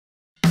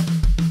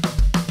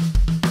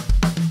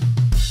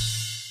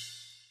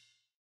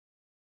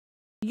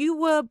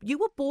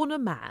were born a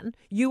man.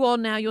 You are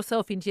now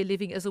yourself India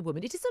living as a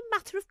woman. It is a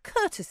matter of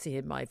courtesy,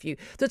 in my view,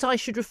 that I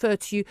should refer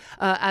to you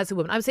as a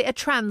woman. I would say a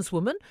trans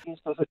woman. You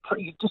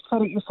just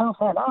said it yourself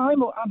then.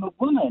 I'm a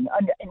woman,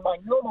 and in my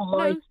normal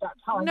life, that's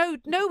how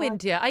No,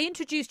 India. I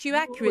introduced you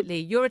accurately.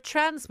 You're a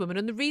trans woman,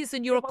 and the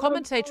reason you're a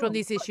commentator on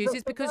these issues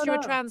is because you're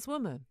a trans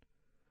woman.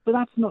 But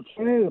that's not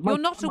true. You're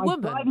not a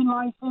woman. My driving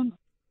licence,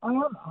 I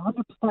am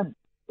 100%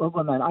 a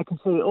woman. I can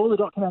see all the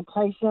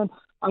documentation.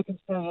 I can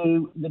show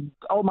you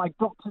all my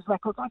doctor's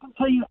records. I can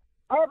tell you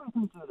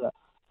everything to that.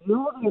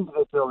 You're the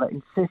individual that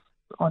insists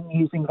on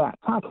using that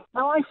tag.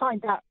 Now, I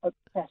find that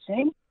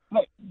upsetting,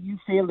 but you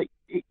feel that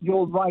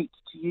your right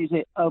to use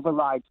it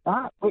overrides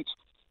that, which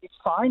is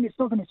fine. It's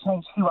not going to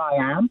change who I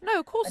am. No,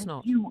 of course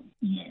not. And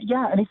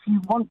if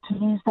you want to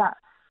use that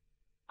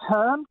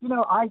term,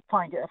 I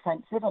find it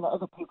offensive, and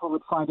other people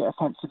would find it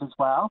offensive as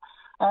well.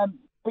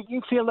 But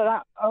you feel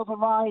that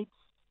overrides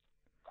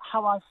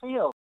how I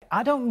feel.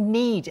 I don't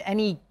need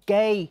any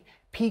gay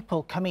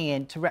people coming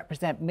in to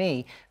represent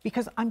me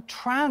because I'm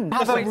trans. I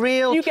have a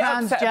real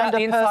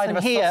transgender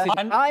person here.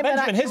 I'm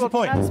Benjamin, here's the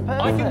point.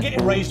 I can get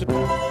it raised.